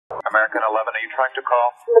American 11. Are you trying to call?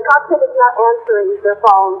 The cockpit is not answering their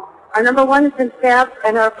phone. Our number 1 has been staffed,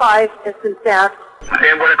 and our 5 has been staffed. Hey,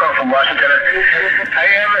 I'm going to call from Washington. I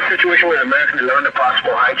am in a situation with American 11, a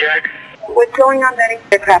possible hijack. What's going on, Betty?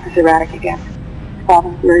 The crap is erratic again.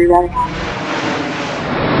 Problem, very erratic.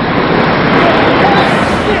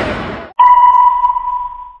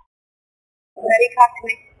 Betty, talk to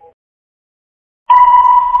me.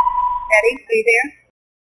 Betty, are you there?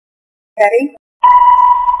 Betty?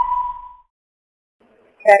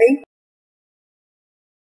 Betty?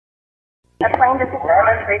 The plane just hit the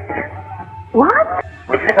World Trade Center. What?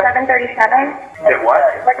 The 737. Hit what?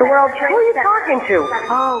 Like the World Trade Center. Who are you talking to?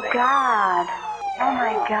 Oh, God. Oh,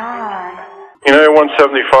 my God. United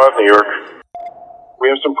 175, New York.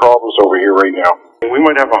 We have some problems over here right now. We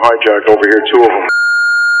might have a hijack over here, 2 of them.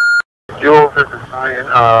 Jules, this is Ryan.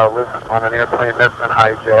 Lives on an airplane that's been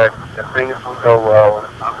hijacked. If things don't go well, and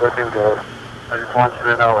it's not looking good, I just want you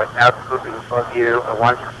to know I absolutely love you. I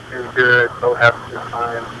want you to do good. So have a good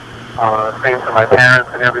time. Same to my parents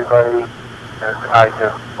and everybody. And I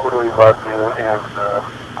just totally love you, and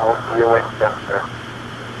I'll see you later, sir.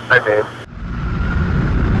 Bye, babe.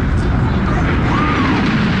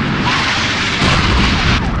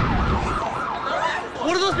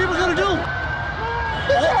 What are those people going to do?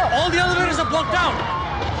 All the elevators are blocked out.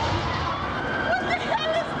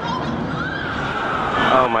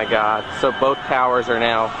 Oh my God. So both towers are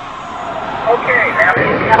now. Okay, I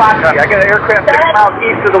got an aircraft 6 miles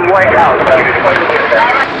east of the White House.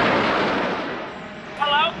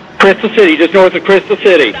 Hello? Crystal City, just north of Crystal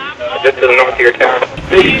City. Just to the north of your town.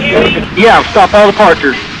 Yeah, stop all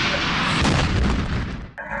departures.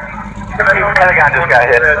 Pentagon just got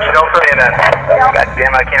hit. No for CNN. God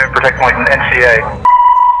damn it, I can't even protect my NCA.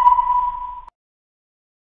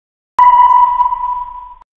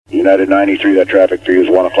 United 93, that traffic for you is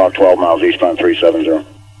 1 o'clock, 12 miles eastbound 370.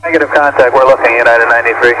 Negative contact, we're looking United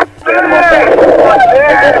 93.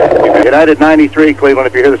 United 93, Cleveland,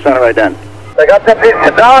 if you hear the center ident. Загадка 32,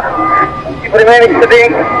 и применить сюда,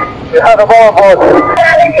 you have a ball boat.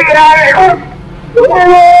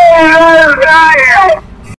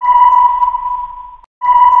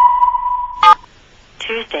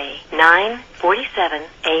 Tuesday, 9:47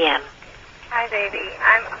 a.m. Hi, baby.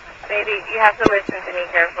 Baby, you have to listen to me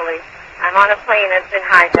carefully. I'm on a plane that's been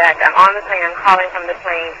hijacked. I'm on the plane. I'm calling from the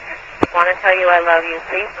plane. I want to tell you I love you.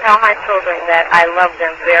 Please tell my children that I love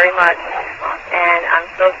them very much. And I'm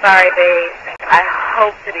so sorry, babe. I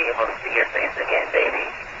hope to be able to see your face again, baby.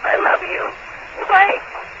 I love you. Bye.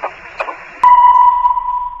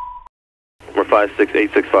 Number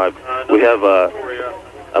 56865. We have,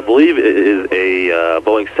 I believe it is a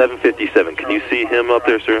Boeing 757. Can you see him up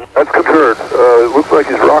there, sir? That's confirmed. It looks like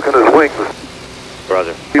he's rocking his wings.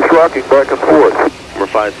 Roger. He's rocking back and forth. Number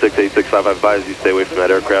 56865, I advise you stay away from that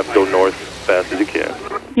aircraft. Go north as fast as you can.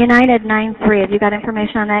 United 93, have you got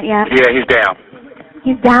information on that yet? Yeah, he's down.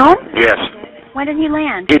 He's down? Yes. When did he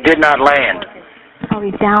land? He did not land. Oh,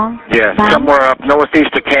 he's down? Yes, Bound? somewhere up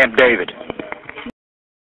northeast of Camp David.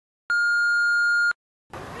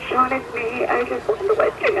 Sean, it's me. I just want to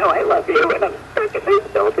let you know I love you, and I'm stuck in this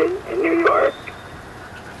building in New York.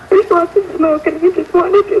 There's lots of smoke, and I just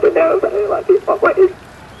wanted you to know that I love you always.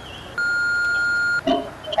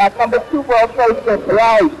 At number 2 World Trade Center,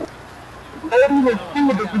 right. Lady was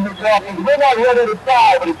stewardess in the walking. We're not ready to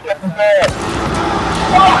die, but it's getting bad.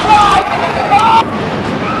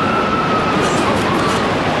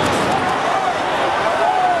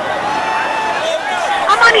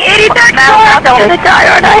 I'm on the 83rd floor. I'm gonna die,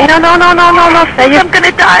 aren't I? No. Say I'm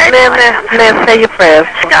gonna die. Ma'am, say your prayers.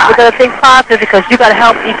 We're gonna think positive because you gotta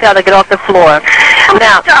help each other get off the floor. I'm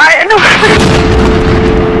gonna die. A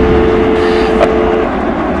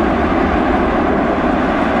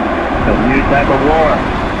new type of war.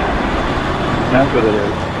 That's what it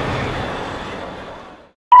is.